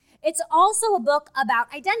It's also a book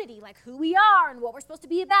about identity, like who we are and what we're supposed to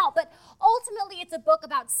be about. But ultimately, it's a book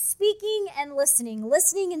about speaking and listening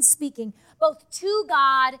and speaking, both to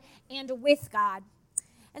God and with God.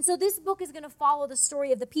 And so this book is going to follow the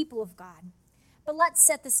story of the people of God. But let's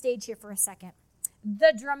set the stage here for a second.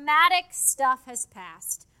 The dramatic stuff has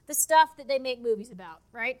passed. The stuff that they make movies about,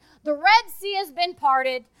 right? The Red Sea has been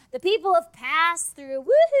parted. The people have passed through.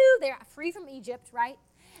 Woohoo! They're free from Egypt, right?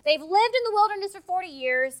 They've lived in the wilderness for 40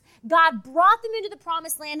 years. God brought them into the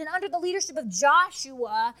promised land, and under the leadership of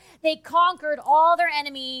Joshua, they conquered all their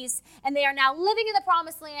enemies, and they are now living in the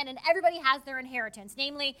promised land, and everybody has their inheritance.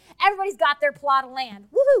 Namely, everybody's got their plot of land.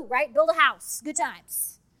 Woohoo, right? Build a house. Good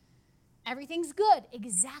times. Everything's good,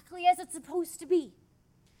 exactly as it's supposed to be.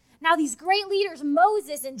 Now, these great leaders,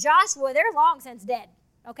 Moses and Joshua, they're long since dead,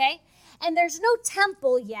 okay? And there's no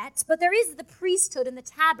temple yet, but there is the priesthood and the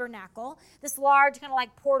tabernacle, this large kind of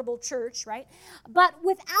like portable church, right? But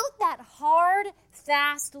without that hard,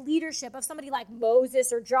 fast leadership of somebody like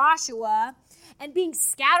Moses or Joshua and being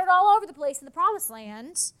scattered all over the place in the promised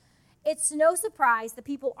land, it's no surprise the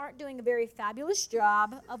people aren't doing a very fabulous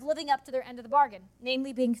job of living up to their end of the bargain,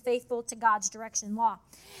 namely being faithful to God's direction and law.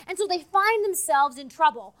 And so they find themselves in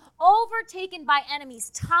trouble, overtaken by enemies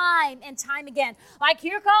time and time again. Like,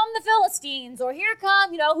 here come the Philistines, or here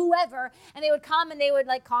come, whoever, and they would come and they would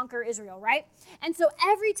conquer Israel, right? And so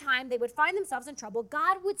every time they would find themselves in trouble,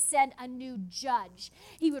 God would send a new judge.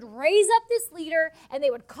 He would raise up this leader, and they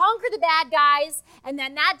would conquer the bad guys, and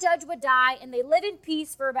then that judge would die, and they live in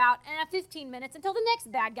peace for about 15 minutes until the next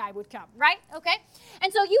bad guy would come, right? Okay?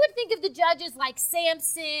 And so you would think of the judges like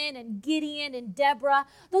Samson and Gideon and Deborah.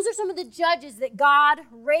 Those are some of the judges that God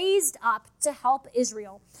raised up to help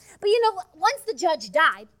Israel. But once the judge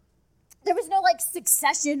died, there was no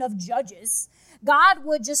succession of judges. God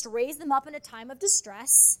would just raise them up in a time of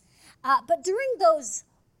distress. But during those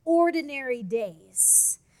ordinary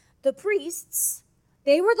days, the priests,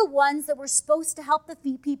 they were the ones that were supposed to help the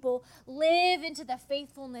people live into the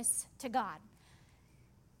faithfulness to God.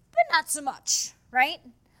 But not so much, right?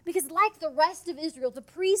 Because like the rest of Israel, the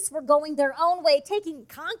priests were going their own way, taking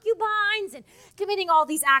concubines and committing all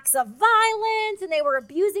these acts of violence, and they were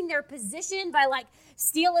abusing their position by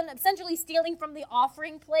essentially stealing from the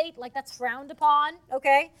offering plate, that's frowned upon,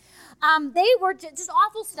 okay? They were just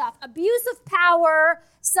awful stuff, abuse of power,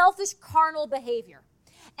 selfish carnal behavior.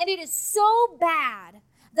 And it is so bad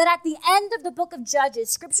that at the end of the book of Judges,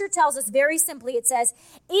 Scripture tells us very simply, it says,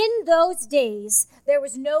 in those days there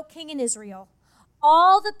was no king in Israel.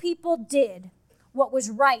 All the people did what was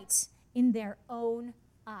right in their own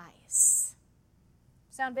eyes.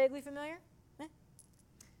 Sound vaguely familiar?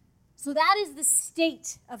 So that is the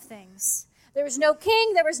state of things. There was no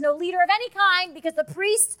king, there was no leader of any kind, because the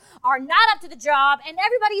priests are not up to the job, and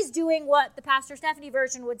everybody's doing what the Pastor Stephanie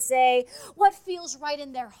version would say, what feels right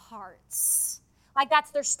in their hearts.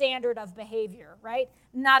 That's their standard of behavior, right?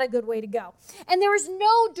 Not a good way to go. And there is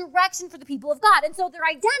no direction for the people of God. And so their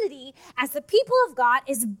identity as the people of God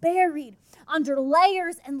is buried under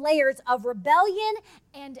layers and layers of rebellion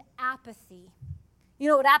and apathy. You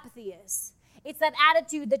know what apathy is? It's that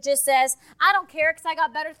attitude that just says, I don't care because I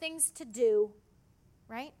got better things to do,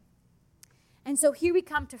 right? And so here we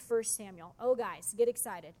come to 1 Samuel. Oh, guys, get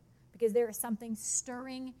excited because there is something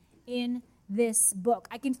stirring in this book.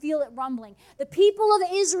 I can feel it rumbling. The people of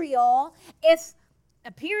Israel, if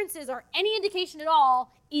appearances are any indication at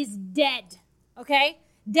all, is dead, okay?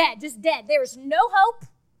 Dead, just dead. There is no hope.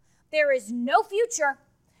 There is no future.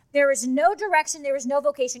 There is no direction. There is no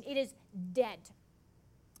vocation. It is dead.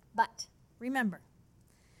 But remember,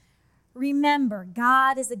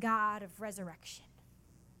 God is a God of resurrection.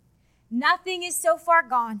 Nothing is so far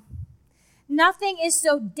gone. Nothing is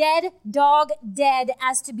so dead, dog dead,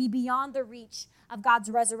 as to be beyond the reach of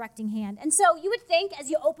God's resurrecting hand. And so you would think, as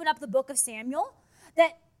you open up the book of Samuel,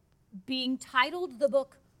 that being titled the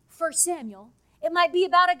book 1 Samuel, it might be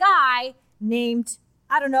about a guy named,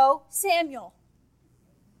 Samuel.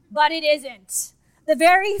 But it isn't. The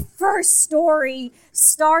very first story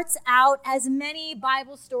starts out, as many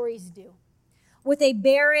Bible stories do, with a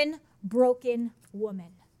barren, broken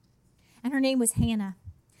woman. And her name was Hannah,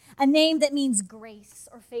 a name that means grace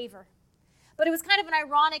or favor. But it was kind of an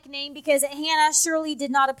ironic name because Hannah surely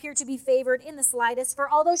did not appear to be favored in the slightest,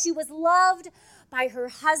 for although she was loved by her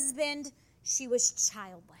husband, she was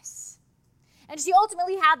childless. And she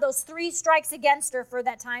ultimately had those 3 strikes against her for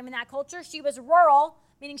that time in that culture. She was rural,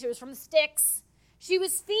 meaning she was from the sticks. She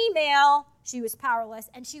was female, she was powerless,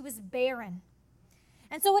 and she was barren.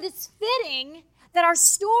 And so it is fitting that our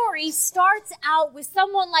story starts out with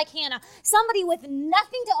someone like Hannah, somebody with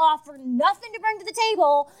nothing to offer, nothing to bring to the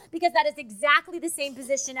table, because that is exactly the same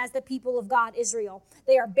position as the people of God, Israel.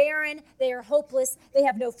 They are barren, they are hopeless, they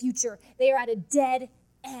have no future. They are at a dead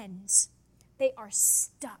end. They are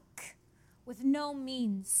stuck with no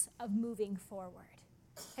means of moving forward.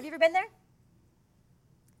 Have you ever been there?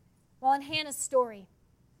 Well, in Hannah's story,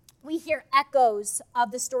 we hear echoes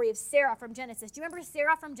of the story of Sarah from Genesis. Do you remember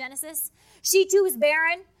Sarah from Genesis? She too was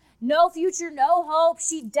barren, no future, no hope.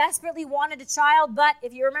 She desperately wanted a child, but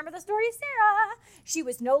if you remember the story of Sarah, she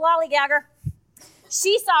was no lollygagger.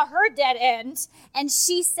 She saw her dead end, and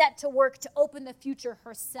she set to work to open the future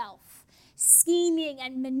herself, scheming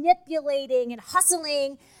and manipulating and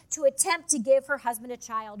hustling to attempt to give her husband a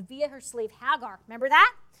child via her slave Hagar. Remember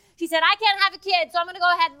that? She said, I can't have a kid, so I'm going to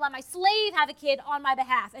go ahead and let my slave have a kid on my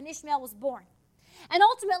behalf. And Ishmael was born. And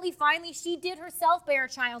ultimately, finally, she did herself bear a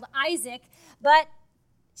child, Isaac, but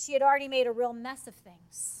she had already made a real mess of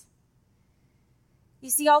things.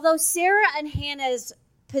 You see, although Sarah and Hannah's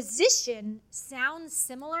position sounds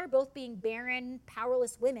similar, both being barren,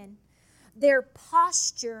 powerless women, their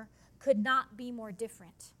posture could not be more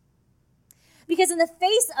different. Because in the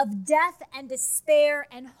face of death and despair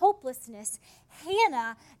and hopelessness,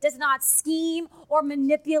 Hannah does not scheme or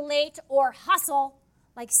manipulate or hustle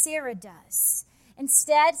like Sarah does.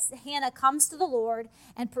 Instead, Hannah comes to the Lord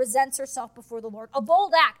and presents herself before the Lord. A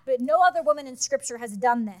bold act, but no other woman in Scripture has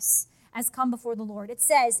done this, has come before the Lord. It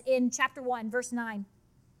says in chapter 1, verse 9,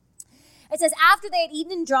 it says, after they had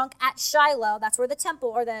eaten and drunk at Shiloh, that's where the temple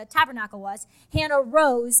or the tabernacle was, Hannah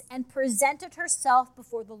rose and presented herself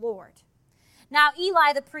before the Lord. Now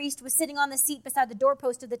Eli the priest was sitting on the seat beside the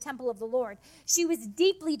doorpost of the temple of the Lord. She was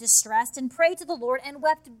deeply distressed and prayed to the Lord and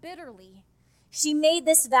wept bitterly. She made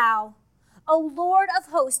this vow, O Lord of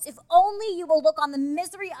hosts, if only you will look on the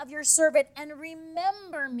misery of your servant and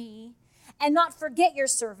remember me and not forget your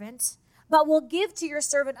servant, but will give to your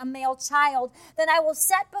servant a male child, then I will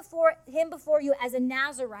set before you as a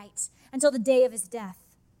Nazirite until the day of his death.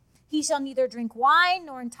 He shall neither drink wine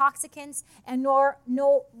nor intoxicants, and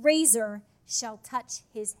no razor shall touch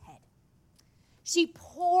his head. She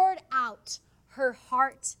poured out her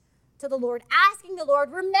heart to the Lord, asking the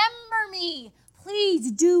Lord, remember me.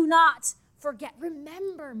 Please do not forget.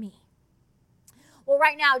 Remember me. Well,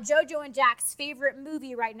 right now, Jojo and Jack's favorite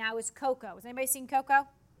movie right now is Coco. Has anybody seen Coco?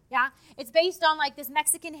 Yeah? It's based on like this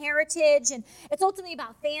Mexican heritage, and it's ultimately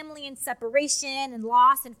about family and separation and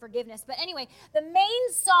loss and forgiveness. But anyway, the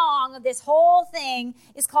main song of this whole thing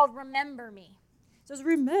is called Remember Me. So it's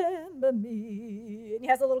Remember Me. And he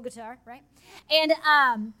has a little guitar, right? And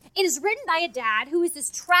it is written by a dad who is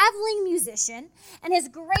this traveling musician, and his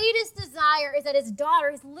greatest desire is that his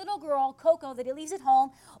daughter, his little girl, Coco, that he leaves at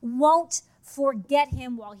home, won't forget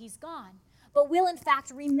him while he's gone, but will in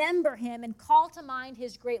fact remember him and call to mind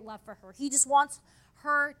his great love for her. He just wants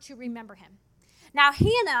her to remember him. Now,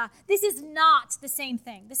 Hannah, this is not the same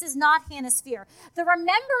thing. This is not Hannah's fear. The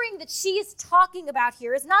remembering that she is talking about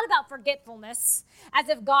here is not about forgetfulness, as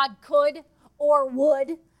if God could or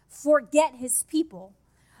would forget his people.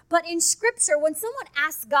 But in Scripture, when someone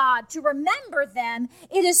asks God to remember them,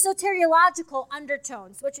 it is soteriological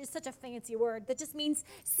undertones, which is such a fancy word that just means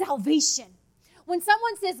salvation. When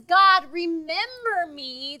someone says, God, remember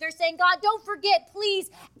me, they're saying, God, don't forget, please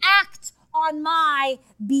act on my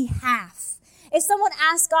behalf. If someone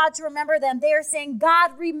asks God to remember them, they are saying,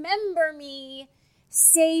 God, remember me,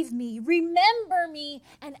 save me, remember me,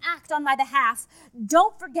 and act on my behalf.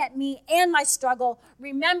 Don't forget me and my struggle.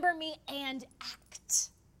 Remember me and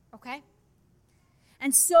act. Okay?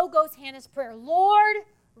 And so goes Hannah's prayer. Lord,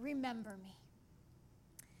 remember me.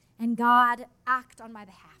 And God, act on my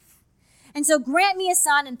behalf. And so grant me a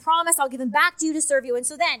son and promise I'll give him back to you to serve you. And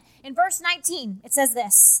so then in verse 19, it says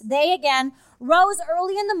this, they again rose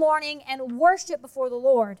early in the morning and worshiped before the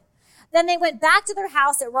Lord. Then they went back to their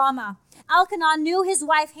house at Ramah. Elkanah knew his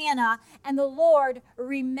wife Hannah, and the Lord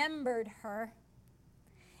remembered her.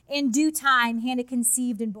 In due time, Hannah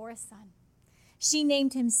conceived and bore a son. She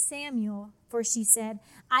named him Samuel, for she said,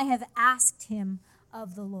 I have asked him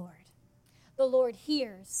of the Lord. The Lord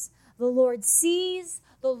hears, the Lord sees,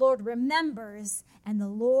 the Lord remembers, and the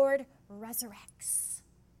Lord resurrects.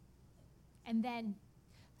 And then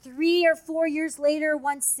 3 or 4 years later,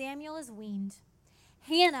 once Samuel is weaned,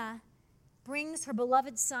 Hannah brings her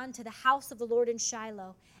beloved son to the house of the Lord in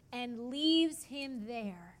Shiloh and leaves him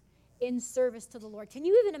there in service to the Lord. Can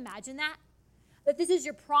you even imagine that? That this is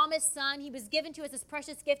your promised son. He was given to us as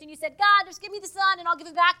precious gift, and you said, God, just give me the son and I'll give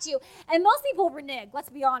it back to you. And most people renege, let's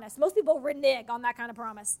be honest. Most people renege on that kind of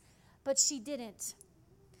promise. But she didn't.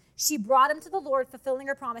 She brought him to the Lord, fulfilling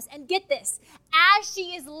her promise. And get this, as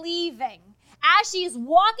she is leaving, as she is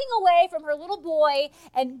walking away from her little boy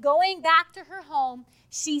and going back to her home,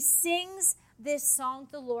 she sings this song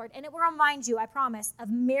to the Lord. And it will remind you, I promise,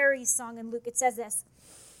 of Mary's song in Luke. It says this: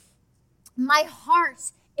 "My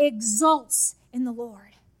heart exults in the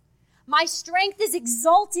Lord. My strength is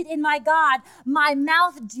exalted in my God. My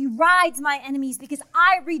mouth derides my enemies because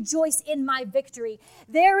I rejoice in my victory.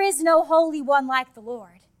 There is no holy one like the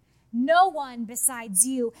Lord. No one besides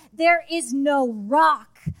you. There is no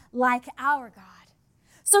rock like our God.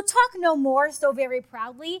 So talk no more so very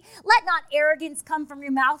proudly. Let not arrogance come from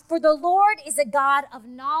your mouth, for the Lord is a God of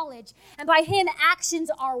knowledge, and by him actions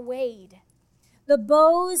are weighed. The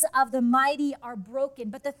bows of the mighty are broken,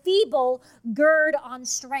 but the feeble gird on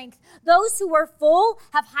strength. Those who were full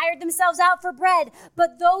have hired themselves out for bread,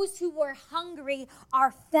 but those who were hungry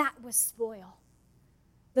are fat with spoil.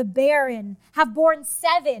 The barren have borne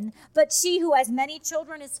 7, but she who has many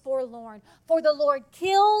children is forlorn. For the Lord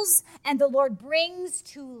kills, and the Lord brings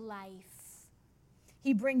to life.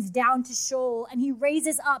 He brings down to Sheol, and he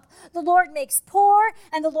raises up. The Lord makes poor,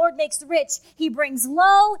 and the Lord makes rich. He brings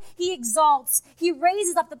low, he exalts. He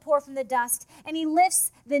raises up the poor from the dust, and he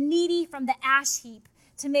lifts the needy from the ash heap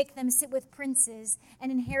to make them sit with princes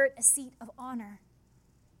and inherit a seat of honor.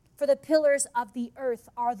 For the pillars of the earth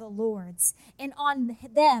are the Lord's, and on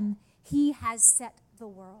them he has set the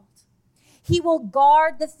world. He will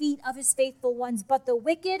guard the feet of his faithful ones, but the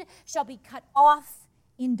wicked shall be cut off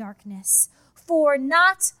in darkness. For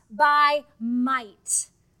not by might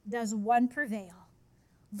does one prevail.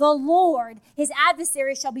 The Lord, his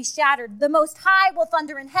adversary, shall be shattered. The Most High will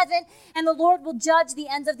thunder in heaven, and the Lord will judge the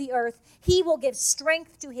ends of the earth. He will give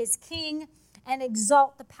strength to his king and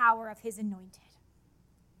exalt the power of his anointed.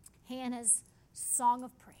 Hannah's song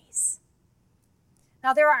of praise.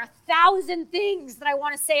 Now, there are 1,000 things that I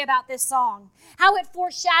want to say about this song. How it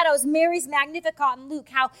foreshadows Mary's Magnificat in Luke.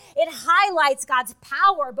 How it highlights God's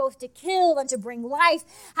power both to kill and to bring life.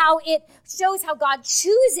 How it shows how God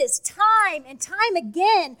chooses time and time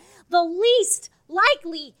again the least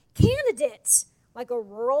likely candidate, like a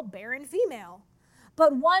rural, barren female,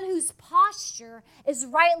 but one whose posture is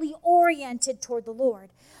rightly oriented toward the Lord.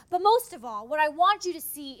 But most of all, what I want you to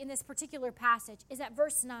see in this particular passage is at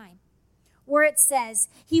verse 9. Where it says,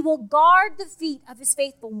 he will guard the feet of his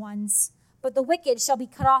faithful ones, but the wicked shall be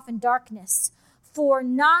cut off in darkness. For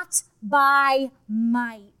not by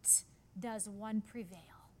might does one prevail.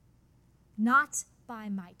 Not by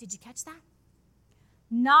might. Did you catch that?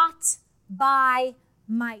 Not by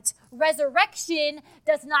might. Resurrection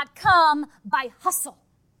does not come by hustle,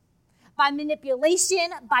 by manipulation,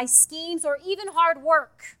 by schemes, or even hard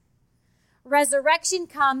work. Resurrection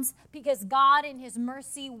comes because God in his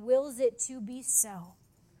mercy wills it to be so.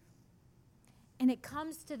 And it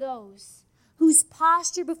comes to those whose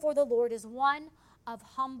posture before the Lord is one of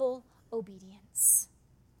humble obedience.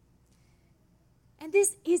 And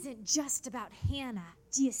this isn't just about Hannah.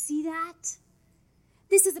 Do you see that?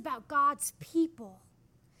 This is about God's people.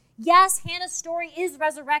 Yes, Hannah's story is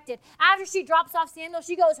resurrected. After she drops off Samuel,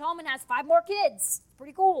 she goes home and has 5 more kids.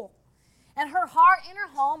 Pretty cool. And her heart and her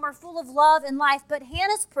home are full of love and life. But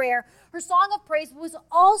Hannah's prayer, her song of praise, was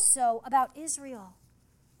also about Israel.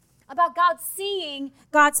 About God seeing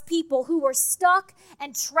God's people who were stuck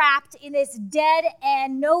and trapped in this dead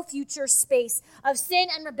and no future space of sin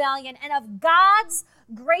and rebellion, and of God's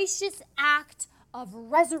gracious act of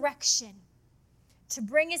resurrection to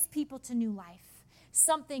bring his people to new life.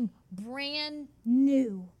 Something brand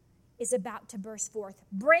new is about to burst forth.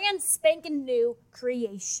 Brand spanking new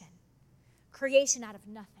creation. Creation out of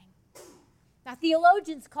nothing. Now,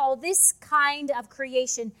 theologians call this kind of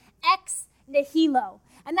creation ex nihilo.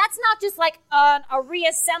 And that's not just like a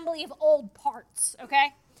reassembly of old parts, okay?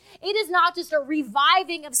 It is not just a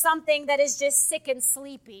reviving of something that is just sick and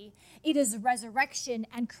sleepy. It is resurrection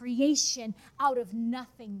and creation out of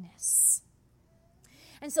nothingness.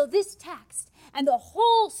 And so this text and the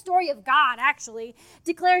whole story of God actually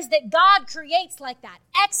declares that God creates like that,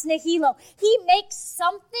 ex nihilo. He makes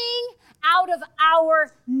something out of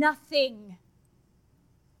our nothing.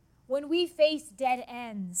 When we face dead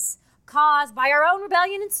ends caused by our own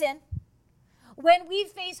rebellion and sin, when we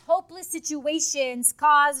face hopeless situations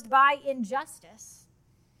caused by injustice,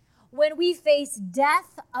 when we face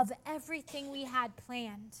death of everything we had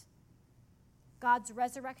planned, God's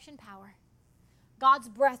resurrection power, God's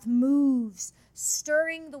breath moves,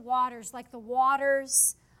 stirring the waters like the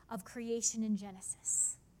waters of creation in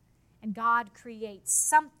Genesis. And God creates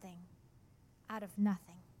something out of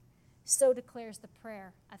nothing. So declares the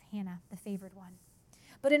prayer of Hannah, the favored one.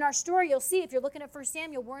 But in our story, you'll see, if you're looking at 1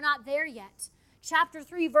 Samuel, we're not there yet. chapter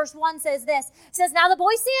 3, verse 1 says this. It says, now the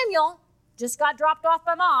boy Samuel, just got dropped off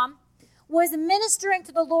by mom, was ministering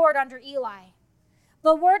to the Lord under Eli.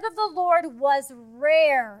 The word of the Lord was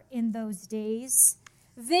rare in those days.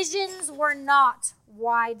 Visions were not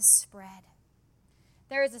widespread.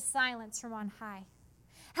 There is a silence from on high.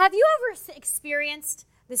 Have you ever experienced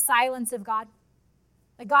the silence of God?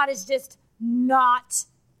 Like God is just not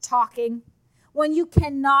talking. When you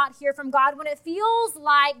cannot hear from God, when it feels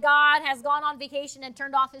like God has gone on vacation and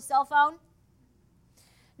turned off his cell phone.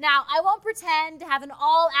 Now, I won't pretend to have an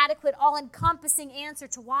all-adequate, all-encompassing answer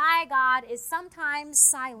to why God is sometimes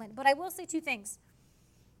silent, but I will say two things.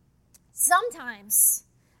 Sometimes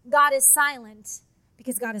God is silent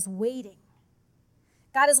because God is waiting.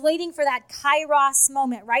 God is waiting for that kairos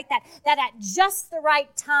moment, right? That at just the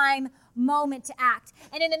right time moment to act.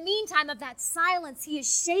 And in the meantime of that silence, he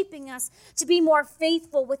is shaping us to be more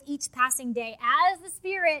faithful with each passing day as the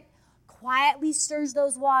Spirit quietly stirs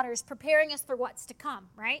those waters, preparing us for what's to come,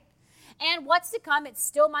 right? And what's to come, it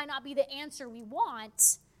still might not be the answer we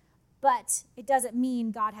want, but it doesn't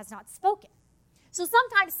mean God has not spoken. So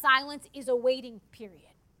sometimes silence is a waiting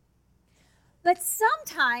period. But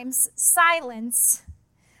sometimes silence,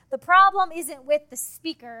 the problem isn't with the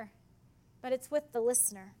speaker, but it's with the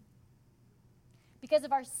listener. Because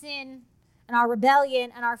of our sin and our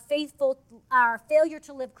rebellion and our failure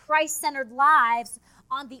to live Christ-centered lives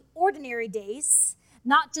on the ordinary days,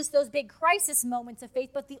 not just those big crisis moments of faith,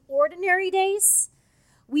 but the ordinary days,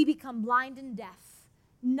 we become blind and deaf,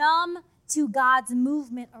 numb to God's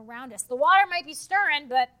movement around us. The water might be stirring,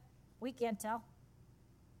 but we can't tell.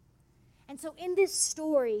 And so in this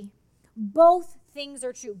story, both things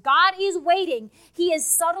are true. God is waiting. He is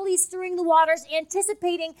subtly stirring the waters,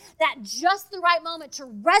 anticipating that just the right moment to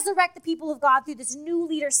resurrect the people of God through this new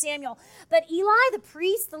leader, Samuel. But Eli, the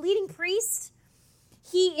priest, the leading priest,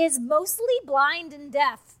 he is mostly blind and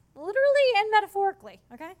deaf, literally and metaphorically,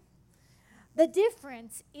 okay? The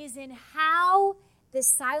difference is in how the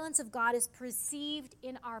silence of God is perceived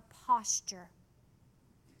in our posture.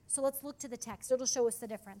 So let's look to the text. It'll show us the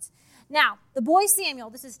difference. Now, the boy Samuel,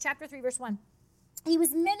 this is chapter 3, verse 1. He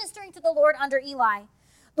was ministering to the Lord under Eli.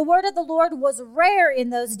 The word of the Lord was rare in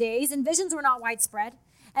those days, and visions were not widespread.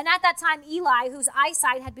 And at that time, Eli, whose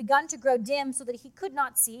eyesight had begun to grow dim so that he could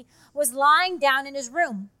not see, was lying down in his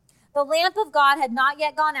room. The lamp of God had not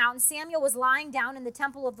yet gone out, and Samuel was lying down in the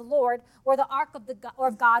temple of the Lord, where the ark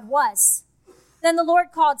of God was. Then the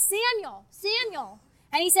Lord called, Samuel, Samuel.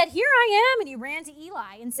 And he said, here I am. And he ran to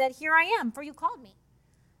Eli and said, here I am, for you called me.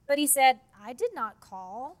 But he said, I did not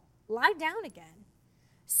call. Lie down again.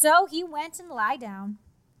 So he went and lay down.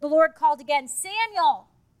 The Lord called again, Samuel.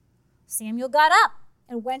 Samuel got up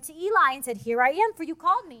and went to Eli and said, here I am, for you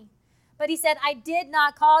called me. But he said, I did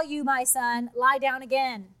not call you, my son. Lie down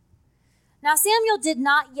again. Now Samuel did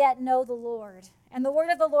not yet know the Lord, and the word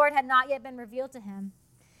of the Lord had not yet been revealed to him.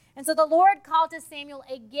 And so the Lord called to Samuel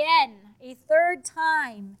again, a third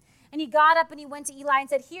time. And he got up and he went to Eli and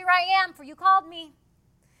said, here I am, for you called me.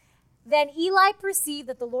 Then Eli perceived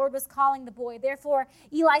that the Lord was calling the boy. Therefore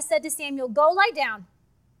Eli said to Samuel, go lie down.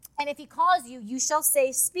 And if he calls you, you shall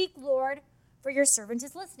say, speak, Lord, for your servant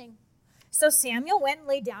is listening. So Samuel went and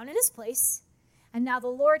lay down in his place. And now the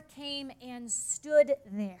Lord came and stood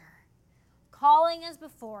there, calling as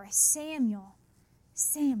before, Samuel,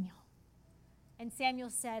 Samuel. And Samuel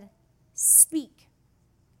said, speak,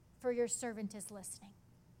 for your servant is listening.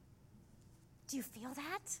 Do you feel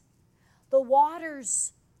that? The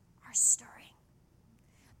waters are stirring.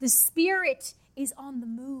 The Spirit is on the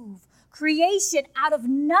move. Creation out of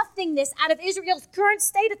nothingness, out of Israel's current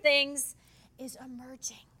state of things, is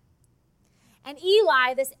emerging. And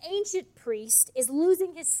Eli, this ancient priest, is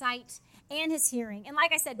losing his sight and his hearing. And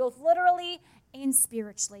like I said, both literally and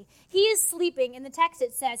spiritually. He is sleeping, in the text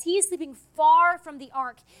it says, he is sleeping far from the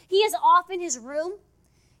ark. He is off in his room.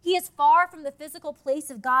 He is far from the physical place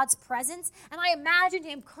of God's presence. And I imagined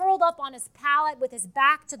him curled up on his pallet with his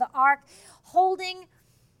back to the ark, holding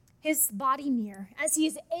his body near. As he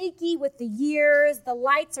is achy with the years, the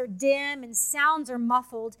lights are dim and sounds are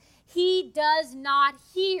muffled. He does not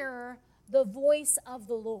hear the voice of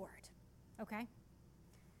the Lord. Okay?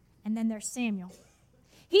 And then there's Samuel.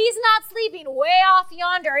 He's not sleeping way off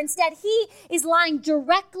yonder. Instead, he is lying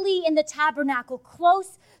directly in the tabernacle,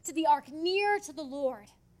 close to the ark, near to the Lord.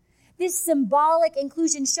 This symbolic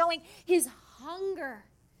inclusion showing his hunger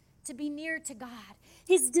to be near to God,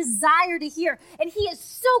 his desire to hear. And he is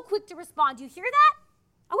so quick to respond. Do you hear that?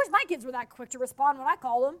 I wish my kids were that quick to respond when I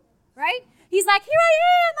call them, right? He's like, here I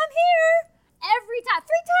am, I'm here. Every time, 3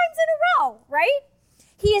 times in a row, right?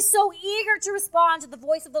 He is so eager to respond to the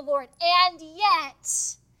voice of the Lord, and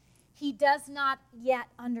yet he does not yet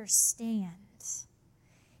understand.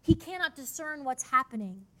 He cannot discern what's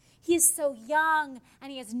happening. He is so young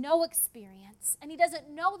and he has no experience and he doesn't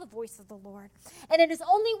know the voice of the Lord. And it is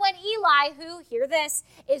only when Eli, who, hear this,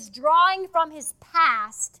 is drawing from his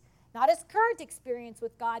past, not his current experience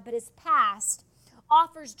with God, but his past,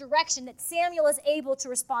 offers direction that Samuel is able to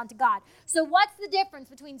respond to God. So what's the difference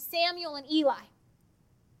between Samuel and Eli?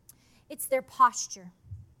 It's their posture.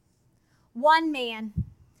 One man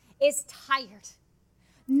is tired.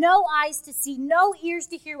 No eyes to see, no ears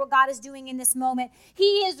to hear what God is doing in this moment.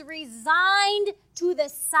 He is resigned to the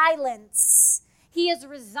silence. He is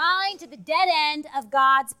resigned to the dead end of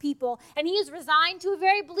God's people. And he is resigned to a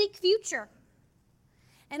very bleak future.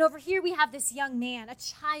 And over here we have this young man, a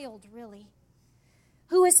child really,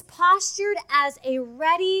 who is postured as a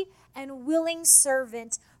ready and willing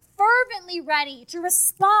servant, fervently ready to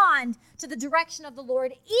respond to the direction of the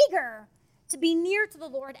Lord, eager to be near to the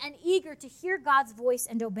Lord and eager to hear God's voice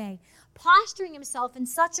and obey, posturing himself in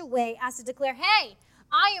such a way as to declare, hey,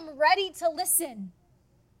 I am ready to listen.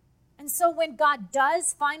 And so when God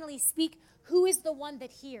does finally speak, who is the one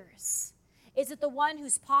that hears? Is it the one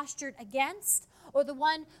who's postured against or the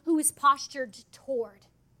one who is postured toward?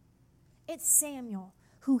 It's Samuel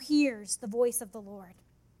who hears the voice of the Lord.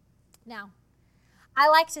 Now, I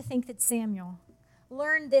like to think that Samuel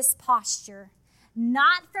learned this posture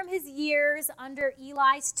not from his years under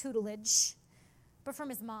Eli's tutelage, but from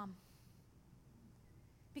his mom.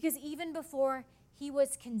 Because even before he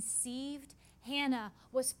was conceived, Hannah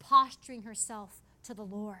was posturing herself to the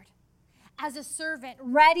Lord as a servant,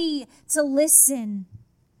 ready to listen.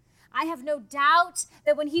 I have no doubt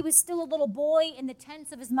that when he was still a little boy in the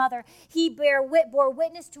tents of his mother, he bore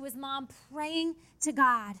witness to his mom praying to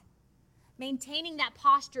God, maintaining that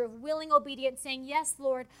posture of willing obedience, saying, yes,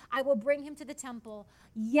 Lord, I will bring him to the temple.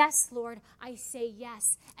 Yes, Lord, I say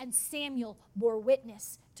yes. And Samuel bore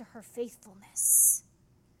witness to her faithfulness.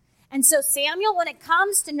 And so Samuel, when it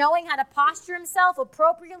comes to knowing how to posture himself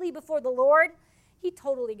appropriately before the Lord, he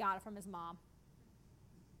totally got it from his mom.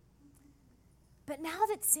 But now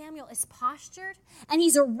that Samuel is postured and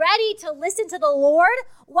he's ready to listen to the Lord,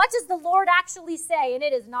 what does the Lord actually say? And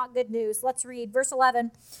it is not good news. Let's read verse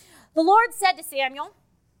 11. The Lord said to Samuel,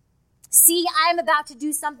 see, I am about to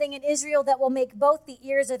do something in Israel that will make both the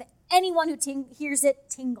ears of anyone who hears it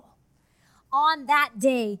tingle. On that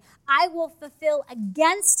day, I will fulfill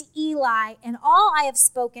against Eli and all I have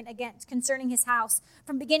spoken against concerning his house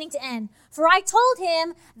from beginning to end. For I told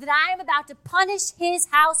him that I am about to punish his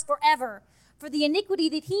house forever for the iniquity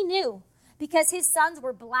that he knew, because his sons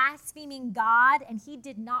were blaspheming God and he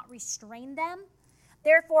did not restrain them.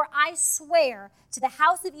 Therefore, I swear to the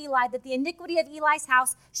house of Eli that the iniquity of Eli's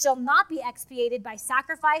house shall not be expiated by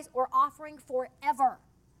sacrifice or offering forever.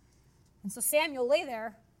 And so Samuel lay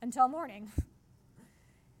there until morning.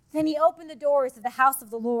 Then he opened the doors of the house of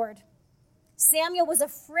the Lord. Samuel was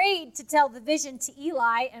afraid to tell the vision to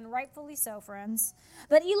Eli, and rightfully so, friends.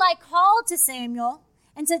 But Eli called to Samuel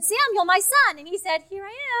and said, Samuel, my son. And he said, here I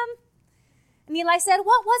am. And Eli said,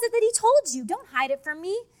 what was it that he told you? Don't hide it from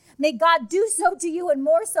me. May God do so to you and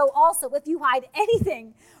more so also if you hide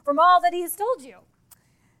anything from all that he has told you.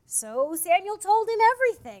 So Samuel told him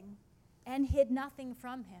everything and hid nothing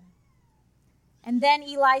from him. And then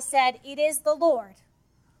Eli said, it is the Lord.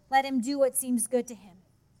 Let him do what seems good to him.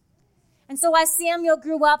 And so as Samuel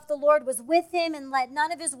grew up, the Lord was with him and let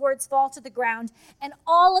none of his words fall to the ground. And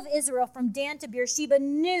all of Israel from Dan to Beersheba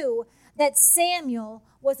knew that Samuel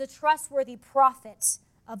was a trustworthy prophet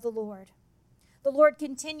of the Lord. The Lord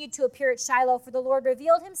continued to appear at Shiloh, for the Lord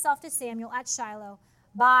revealed himself to Samuel at Shiloh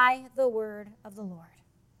by the word of the Lord.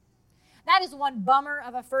 That is one bummer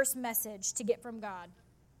of a first message to get from God.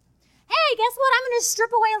 Hey, guess what? I'm going to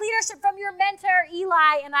strip away leadership from your mentor,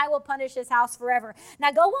 Eli, and I will punish his house forever.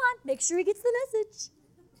 Now go on. Make sure he gets the message.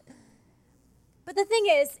 But the thing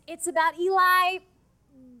is, it's about Eli,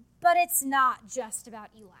 but it's not just about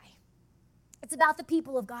Eli. It's about the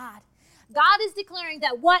people of God. God is declaring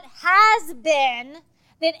that what has been,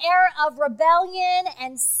 that era of rebellion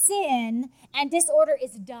and sin and disorder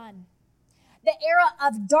is done. The era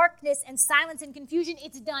of darkness and silence and confusion,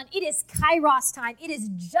 it's done. It is Kairos time. It is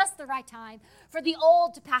just the right time for the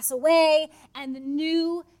old to pass away and the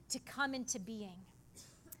new to come into being.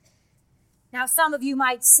 Now, some of you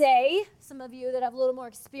might say, some of you that have a little more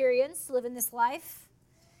experience living this life,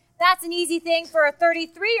 that's an easy thing for a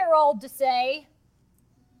 33-year-old to say.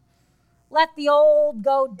 Let the old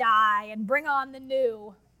go die and bring on the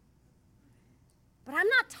new. But I'm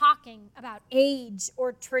not talking about age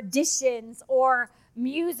or traditions or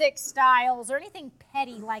music styles or anything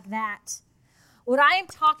petty like that. What I am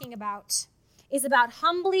talking about is about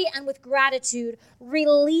humbly and with gratitude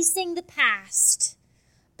releasing the past,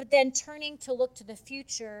 but then turning to look to the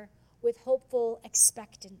future with hopeful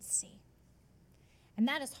expectancy. And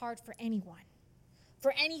that is hard for anyone,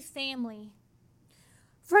 for any family,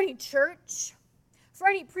 for any church, for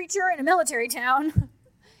any preacher in a military town,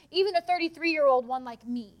 even a 33-year-old one like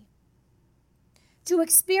me. To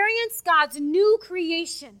experience God's new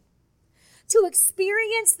creation, to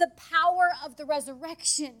experience the power of the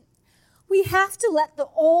resurrection, we have to let the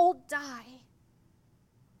old die.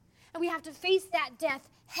 And we have to face that death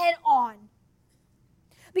head on.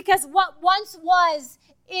 Because what once was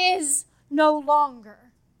is no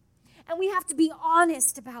longer. And we have to be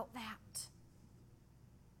honest about that.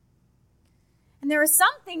 And there are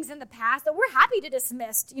some things in the past that we're happy to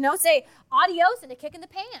dismiss, say adios and a kick in the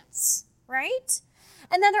pants, right?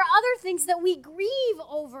 And then there are other things that we grieve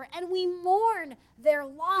over and we mourn their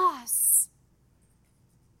loss.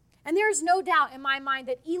 And there is no doubt in my mind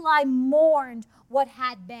that Eli mourned what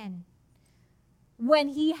had been when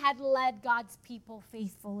he had led God's people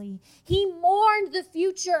faithfully. He mourned the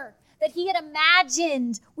future that he had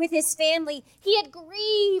imagined with his family. He had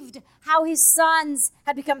grieved how his sons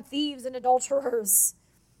had become thieves and adulterers.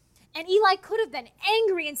 And Eli could have been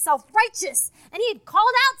angry and self-righteous, and he had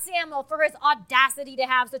called out Samuel for his audacity to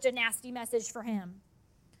have such a nasty message for him.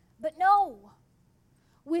 But no,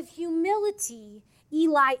 with humility,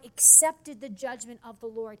 Eli accepted the judgment of the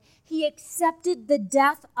Lord. He accepted the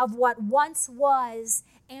death of what once was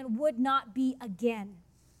and would not be again.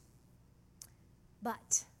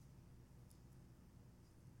 But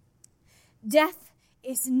death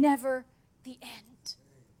is never the end.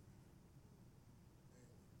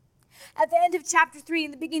 At the end of chapter 3,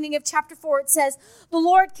 in the beginning of chapter 4, it says, "The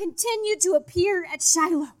Lord continued to appear at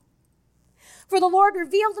Shiloh. For the Lord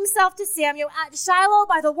revealed himself to Samuel at Shiloh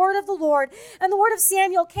by the word of the Lord, and the word of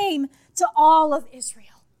Samuel came to all of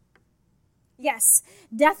Israel." Yes,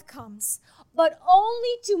 death comes, but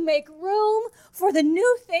only to make room for the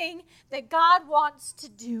new thing that God wants to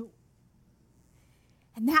do.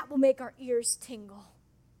 And that will make our ears tingle.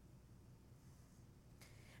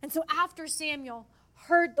 And so after Samuel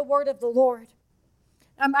heard the word of the Lord,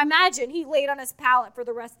 I imagine he laid on his pallet for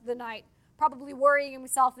the rest of the night, probably worrying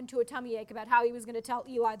himself into a tummy ache about how he was going to tell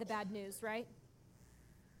Eli the bad news, right?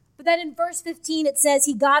 But then in verse 15 it says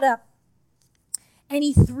he got up and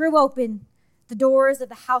he threw open the doors of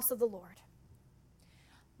the house of the Lord.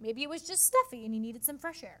 Maybe it was just stuffy and he needed some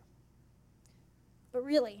fresh air. But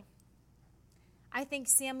really, I think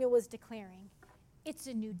Samuel was declaring, it's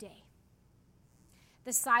a new day.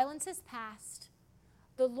 The silence has passed.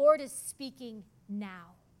 The Lord is speaking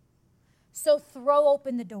now. So throw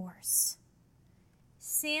open the doors.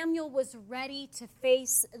 Samuel was ready to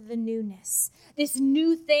face the newness, this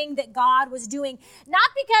new thing that God was doing, not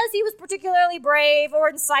because he was particularly brave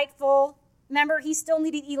or insightful. Remember, he still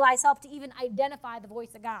needed Eli's help to even identify the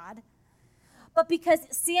voice of God, but because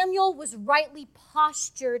Samuel was rightly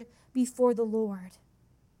postured before the Lord,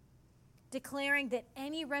 declaring that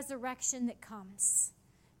any resurrection that comes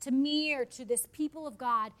to me or to this people of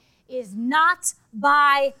God is not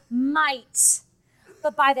by might,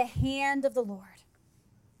 but by the hand of the Lord.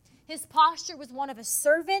 His posture was one of a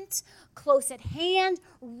servant, close at hand,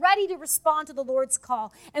 ready to respond to the Lord's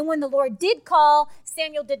call. And when the Lord did call,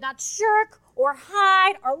 Samuel did not shirk or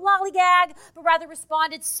hide or lollygag, but rather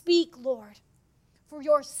responded, "Speak, Lord, for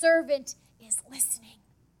your servant is listening."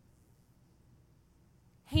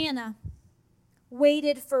 Hannah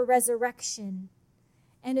waited for resurrection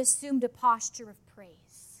and assumed a posture of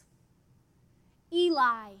praise.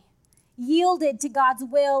 Eli yielded to God's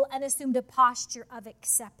will and assumed a posture of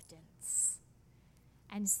acceptance.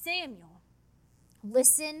 And Samuel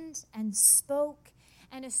listened and spoke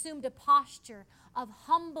and assumed a posture of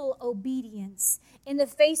humble obedience in the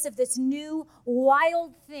face of this new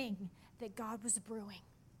wild thing that God was brewing.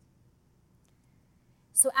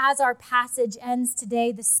 So as our passage ends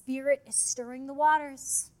today, the Spirit is stirring the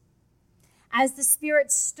waters. As the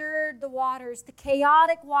Spirit stirred the waters, the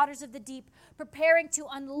chaotic waters of the deep, preparing to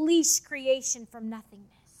unleash creation from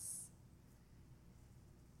nothingness.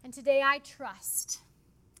 And today I trust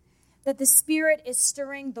that the Spirit is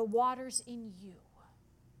stirring the waters in you.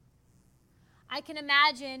 I can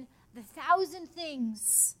imagine the 1,000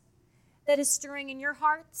 things that is stirring in your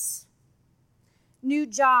hearts. New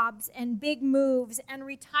jobs and big moves and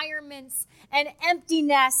retirements and empty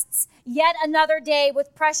nests, yet another day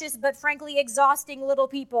with precious but frankly exhausting little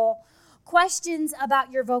people. Questions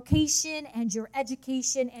about your vocation and your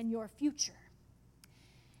education and your future.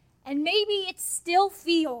 And maybe it still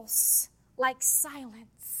feels like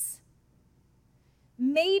silence.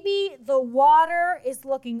 Maybe the water is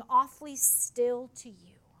looking awfully still to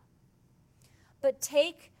you. But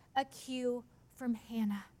take a cue from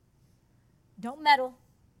Hannah. Don't meddle.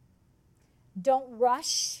 Don't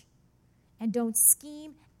rush. And don't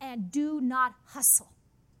scheme. And do not hustle.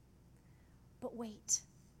 But wait.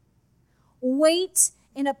 Wait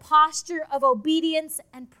in a posture of obedience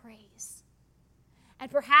and praise. And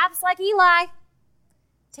perhaps like Eli,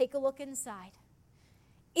 take a look inside.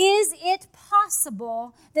 Is it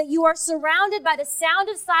possible that you are surrounded by the sound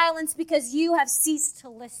of silence because you have ceased to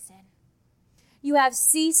listen? You have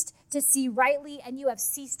ceased to see rightly, and you have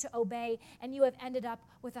ceased to obey, and you have ended up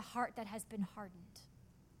with a heart that has been hardened.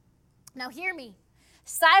 Now hear me.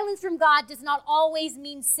 Silence from God does not always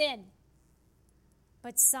mean sin,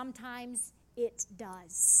 but sometimes it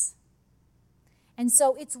does. And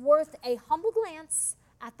so it's worth a humble glance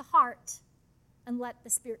at the heart and let the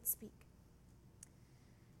Spirit speak.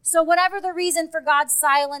 So whatever the reason for God's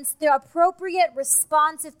silence, the appropriate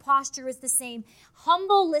responsive posture is the same.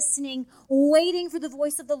 Humble listening, waiting for the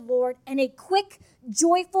voice of the Lord, and a quick,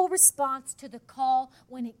 joyful response to the call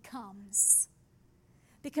when it comes.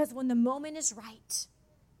 Because when the moment is right,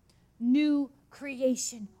 new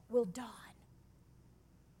creation will dawn.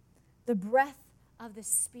 The breath of the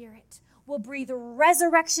Spirit will breathe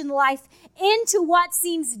resurrection life into what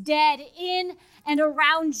seems dead in and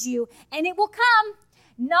around you, and it will come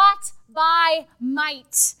not by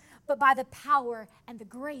might, but by the power and the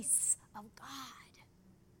grace of God.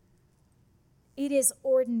 It is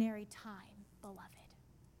ordinary time, beloved.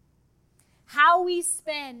 How we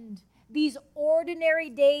spend these ordinary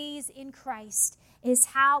days in Christ is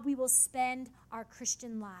how we will spend our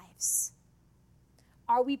Christian lives.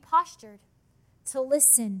 Are we postured to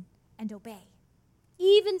listen and obey?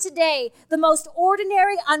 Even today, the most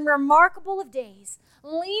ordinary, unremarkable of days,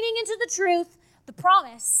 leaning into the truth, the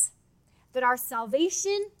promise that our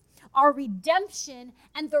salvation, our redemption,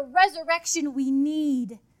 and the resurrection we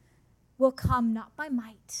need will come not by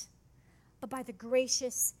might, but by the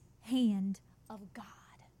gracious hand of God.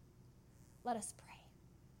 Let us pray.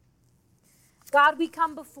 God, we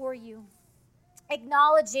come before you,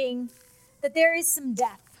 acknowledging that there is some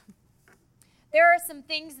death. There are some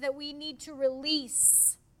things that we need to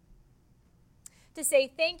release to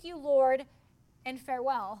say thank you, Lord, and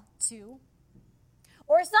farewell to.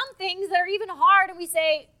 Or some things that are even hard and we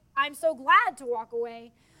say, I'm so glad to walk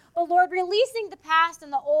away. But Lord, releasing the past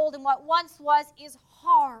and the old and what once was is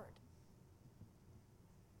hard.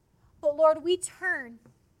 But Lord, we turn.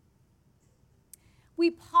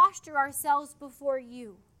 We posture ourselves before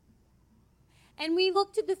you. And we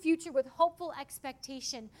look to the future with hopeful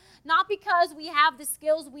expectation, not because we have the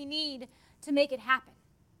skills we need to make it happen,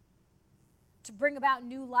 to bring about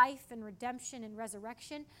new life and redemption and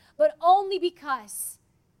resurrection, but only because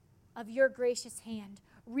of your gracious hand,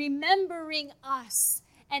 remembering us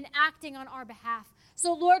and acting on our behalf.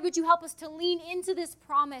 So Lord, would you help us to lean into this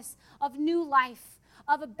promise of new life,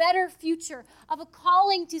 of a better future, of a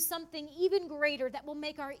calling to something even greater that will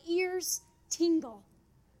make our ears tingle.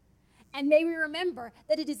 And may we remember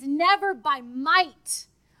that it is never by might,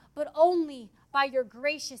 but only by your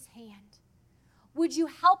gracious hand. Would you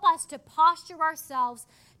help us to posture ourselves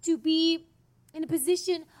to be in a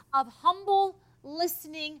position of humble,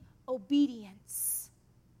 listening obedience,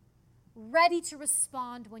 ready to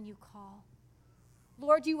respond when you call.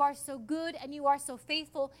 Lord, you are so good and you are so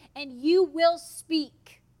faithful, and you will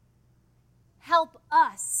speak. Help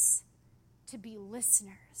us to be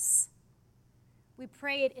listeners. We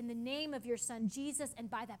pray it in the name of your Son, Jesus, and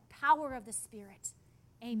by the power of the Spirit.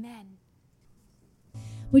 Amen.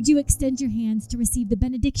 Would you extend your hands to receive the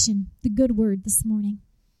benediction, the good word this morning?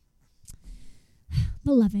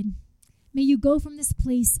 Beloved, may you go from this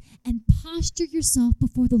place and posture yourself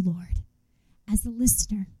before the Lord as a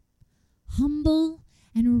listener, humble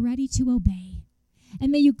and ready to obey.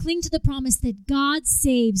 And may you cling to the promise that God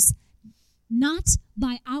saves not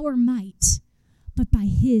by our might, but by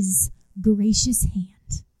his gracious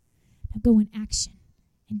hand. Now go in action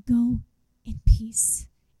and go in peace.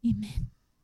 Amen.